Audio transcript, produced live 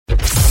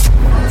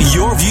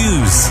Your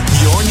views,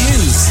 your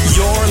news,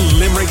 your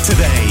Limerick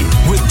Today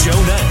with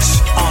Joe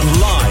Nash on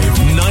Live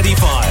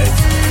 95.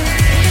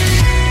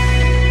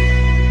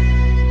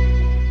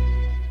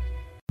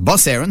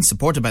 Bus Éireann,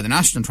 supported by the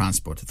National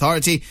Transport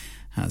Authority,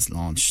 has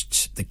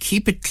launched the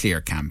Keep It Clear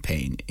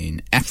campaign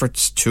in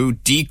efforts to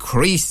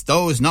decrease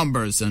those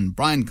numbers. And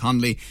Brian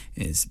Connolly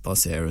is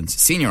Bus Éireann's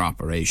Senior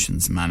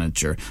Operations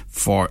Manager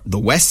for the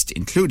West,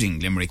 including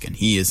Limerick, and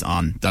he is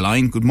on the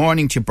line. Good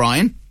morning to you,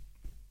 Brian.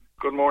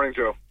 Good morning,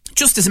 Joe.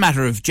 Just as a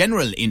matter of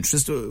general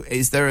interest,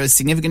 is there a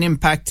significant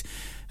impact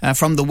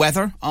from the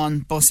weather on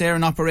Bus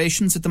Éireann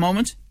operations at the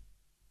moment?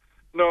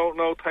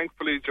 No,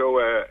 thankfully,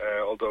 Joe,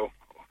 although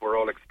we're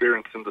all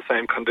experiencing the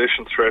same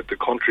conditions throughout the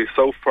country.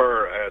 So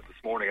far this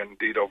morning and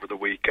indeed over the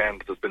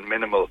weekend, there's been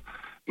minimal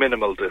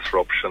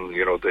disruption.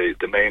 You know,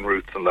 the main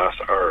routes and that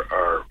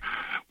are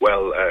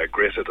well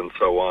gritted and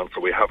so on. So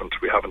we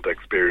haven't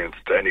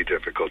experienced any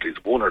difficulties.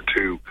 One or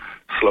two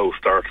slow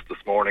starts this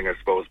morning, I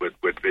suppose,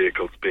 with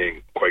vehicles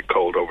being quite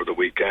cold over the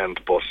weekend.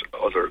 But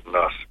other than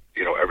that,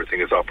 you know, everything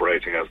is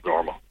operating as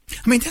normal.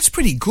 I mean, that's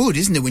pretty good,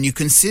 isn't it, when you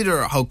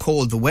consider how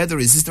cold the weather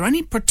is? Is there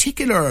any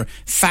particular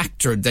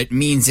factor that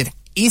means it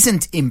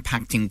isn't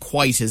impacting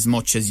quite as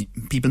much as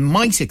people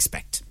might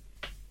expect?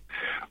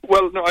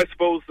 Well, no, I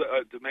suppose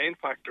the main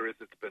factor is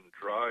it's been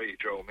dry,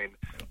 Joe. I mean,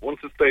 once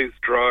it stays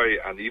dry,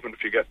 and even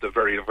if you get the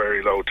very,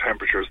 very low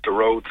temperatures, the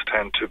roads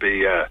tend to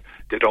be,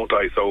 they don't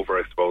ice over,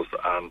 I suppose,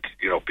 and,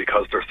 you know,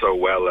 because they're so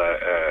well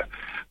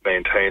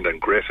maintained and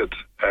gritted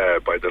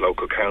by the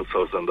local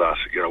councils and that,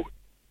 you know,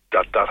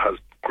 that has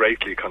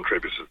greatly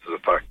contributed to the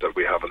fact that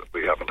we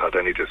haven't had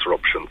any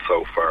disruption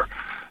so far.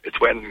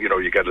 It's when, you know,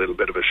 you get a little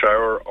bit of a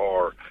shower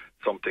or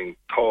something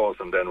thaws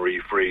and then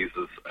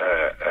refreezes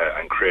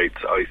and creates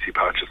icy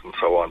patches and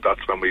so on.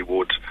 That's when we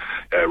would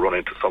run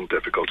into some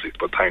difficulties,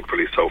 but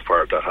thankfully so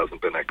far that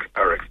hasn't been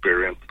our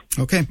experience.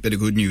 Okay, bit of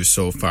good news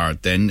so far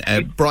then.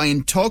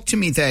 Brian, talk to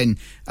me then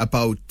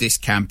about this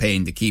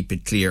campaign, the Keep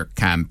It Clear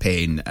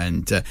campaign,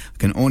 and I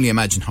can only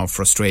imagine how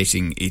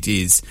frustrating it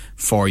is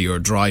for your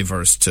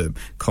drivers to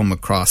come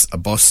across a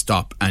bus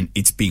stop and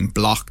it's being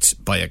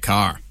blocked by a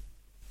car.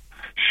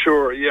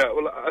 Sure, yeah.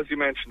 Well, as you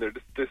mentioned there,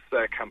 this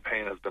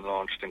campaign has been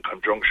launched in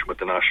conjunction with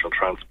the National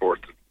Transport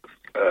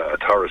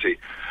Authority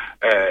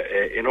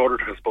in order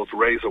to, I suppose,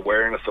 raise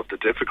awareness of the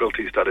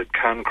difficulties that it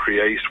can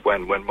create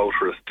when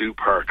motorists do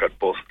park at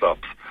bus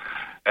stops.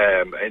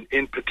 And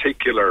in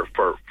particular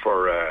for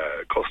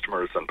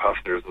customers and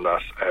passengers and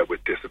that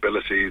with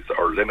disabilities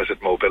or limited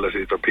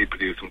mobilities or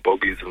people using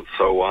buggies and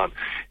so on,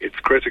 it's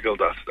critical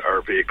that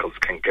our vehicles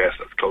can get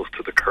as close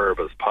to the curb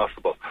as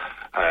possible.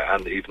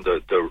 And even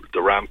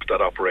the ramp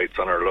that operates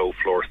on our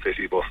low-floor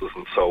city buses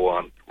and so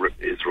on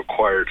is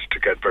required to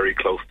get very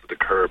close to the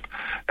curb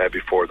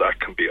before that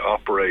can be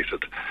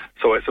operated.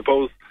 So I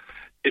suppose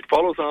it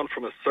follows on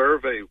from a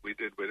survey we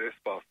did with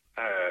ISPOS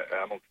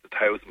amongst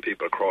 1,000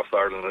 people across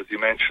Ireland. As you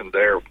mentioned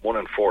there, 1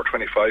 in 4,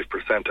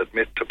 25%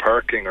 admit to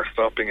parking or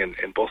stopping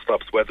in bus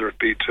stops, whether it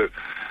be to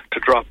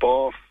drop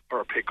off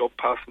or pick up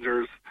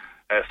passengers,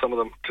 some of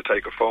them to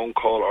take a phone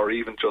call, or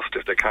even just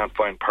if they can't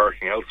find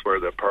parking elsewhere,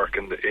 they park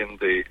in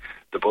the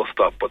bus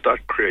stop. But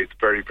that creates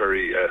very,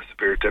 very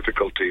severe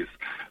difficulties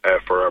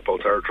for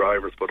both our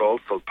drivers but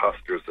also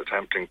passengers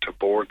attempting to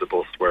board the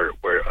bus where,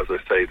 as I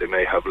say, they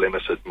may have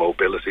limited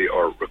mobility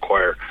or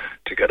require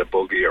to get a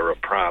buggy or a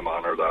pram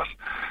on or that.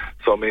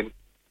 So, I mean,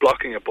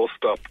 blocking a bus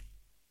stop,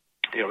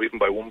 you know, even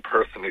by one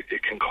person,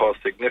 it can cause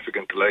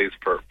significant delays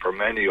for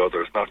many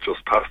others, not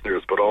just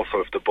passengers, but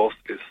also if the bus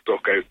is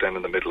stuck out then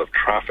in the middle of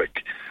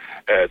traffic,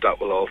 that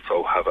will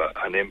also have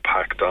an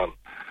impact on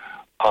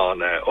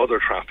other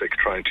traffic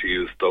trying to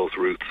use those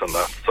routes and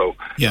that. So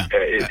yeah,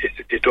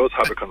 it does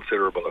have a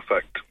considerable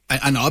effect.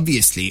 And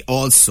obviously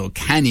also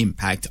can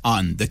impact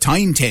on the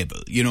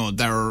timetable. You know,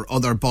 there are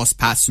other bus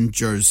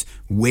passengers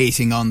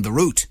waiting on the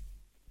route.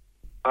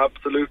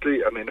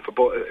 Absolutely. I mean, if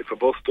a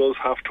bus does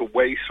have to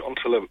wait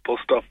until a bus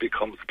stop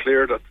becomes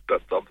clear,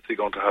 that's obviously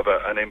going to have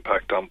an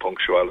impact on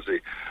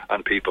punctuality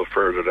and people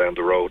further down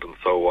the road and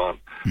so on.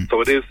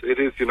 So it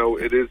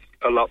is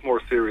a lot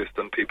more serious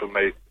than people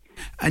may.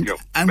 And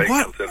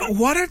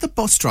what are the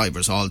bus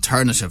drivers'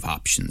 alternative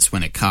options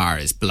when a car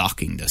is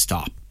blocking the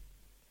stop?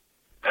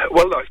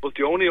 Well, I suppose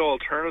the only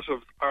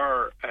alternatives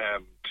are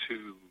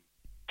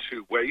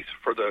to wait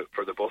for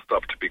the bus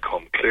stop to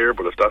become clear.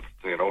 But if that's,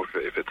 you know,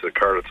 if it's a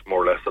car that's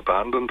more or less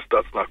abandoned,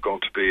 that's not going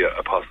to be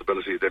a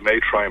possibility. They may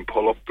try and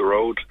pull up the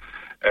road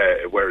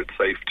where it's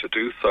safe to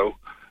do so.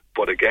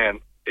 But again,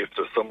 if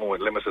there's someone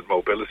with limited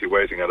mobility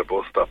waiting at a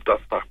bus stop,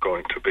 that's not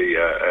going to be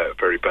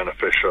very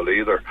beneficial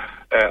either.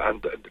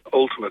 And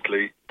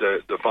ultimately,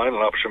 the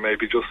final option may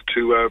be just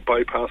to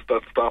bypass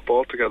that stop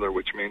altogether,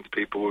 which means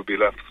people will be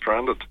left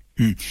stranded.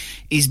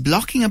 Is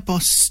blocking a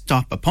bus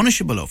stop a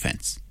punishable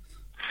offence?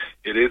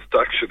 It is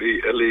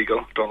actually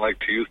illegal. Don't like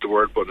to use the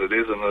word, but it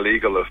is an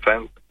illegal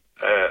offence,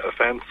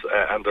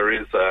 and there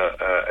is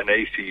an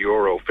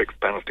 €80 fixed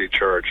penalty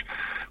charge,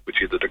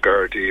 which either the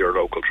Gardaí or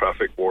local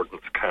traffic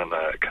wardens can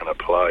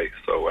apply.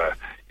 So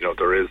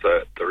there is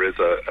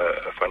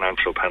a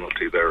financial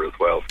penalty there as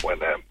well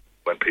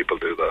when people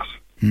do that.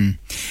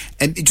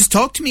 And just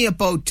talk to me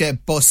about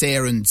Bus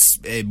Éireann's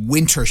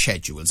winter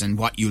schedules and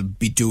what you'll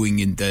be doing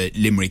in the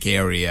Limerick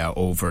area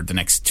over the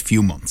next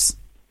few months.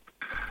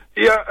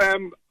 Yeah,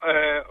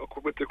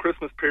 with the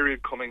Christmas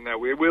period coming now,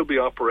 we will be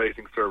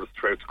operating service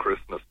throughout the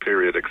Christmas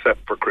period,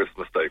 except for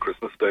Christmas Day.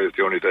 Christmas Day is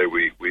the only day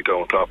we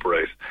don't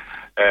operate.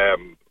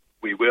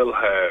 We will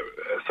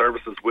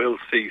services will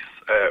cease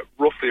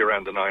roughly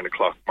around the 9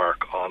 o'clock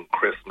mark on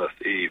Christmas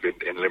Eve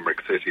in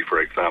Limerick City, for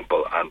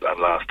example, and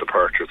last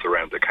departures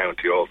around the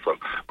county also.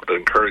 But I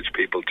encourage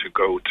people to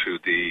go to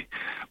the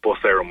Bus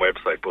Éireann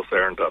website,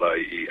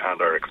 buseireann.ie,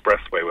 and our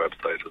Expressway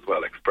website as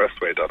well,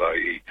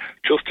 expressway.ie,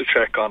 just to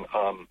check on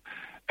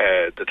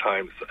the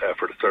times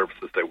for the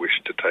services they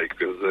wish to take.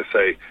 Because as I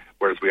say,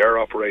 whereas we are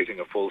operating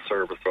a full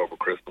service over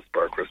Christmas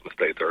Bar Christmas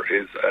Day, there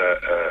is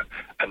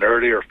an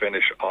earlier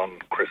finish on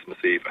Christmas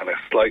Eve and a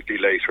slightly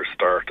later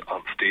start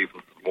on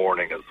Stephen's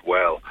morning as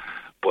well.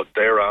 But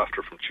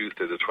thereafter, from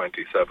Tuesday the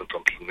 27th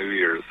until New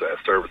Year's,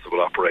 service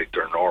will operate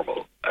their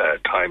normal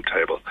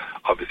timetable.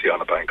 Obviously,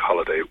 on a bank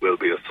holiday, it will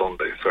be a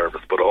Sunday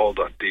service, but all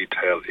that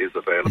detail is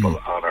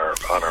available on our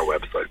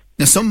website.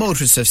 Now, some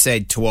motorists have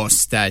said to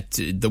us that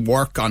the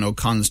work on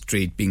O'Connell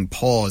Street being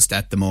paused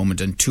at the moment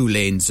and 2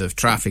 lanes of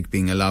traffic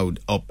being allowed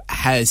up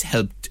has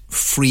helped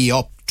free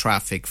up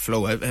traffic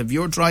flow. Have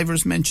your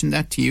drivers mentioned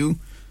that to you?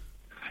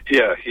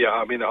 Yeah.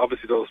 I mean,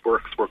 obviously those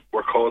works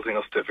were causing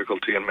us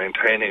difficulty in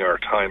maintaining our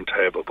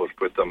timetable, but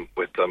with them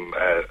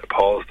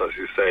paused, as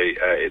you say,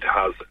 it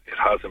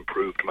has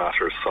improved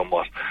matters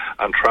somewhat,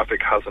 and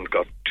traffic hasn't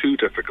got too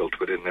difficult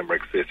within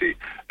Limerick City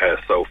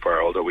so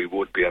far. Although we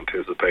would be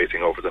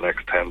anticipating over the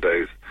next 10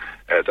 days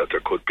that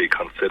there could be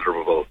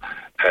considerable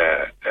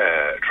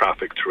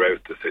traffic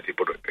throughout the city.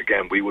 But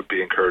again, we would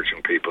be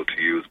encouraging people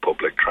to use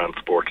public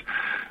transport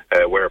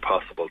where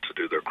possible to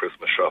do their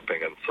Christmas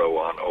shopping and so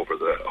on over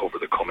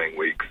the coming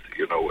weeks.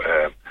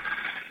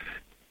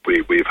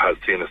 We've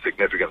seen a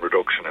significant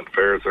reduction in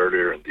fares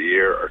earlier in the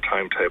year. Our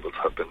timetables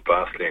have been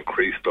vastly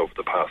increased over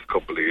the past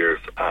couple of years,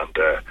 and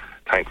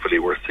thankfully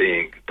we're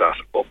seeing that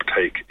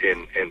uptake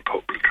in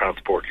public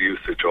transport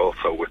usage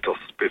also, with us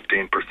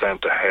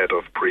 15% ahead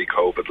of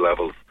pre-COVID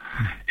levels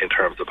in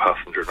terms of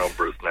passenger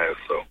numbers now.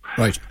 So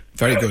right.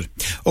 Very good.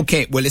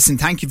 Okay, well listen,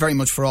 thank you very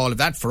much for all of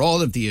that, for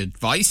all of the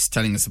advice,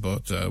 telling us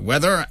about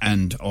weather,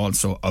 and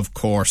also, of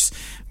course,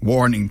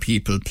 warning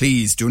people,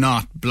 please do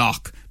not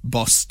block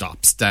bus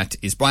stops. That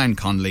is Brian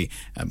Connolly,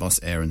 Bus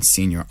Éireann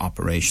Senior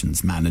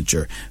Operations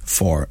Manager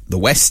for the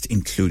West,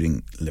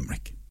 including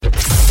Limerick.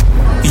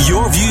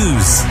 Your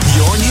views,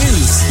 your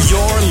news,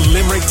 your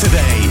Limerick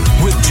Today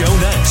with Joe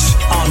Nash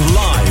on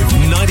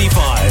Live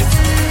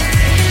 95.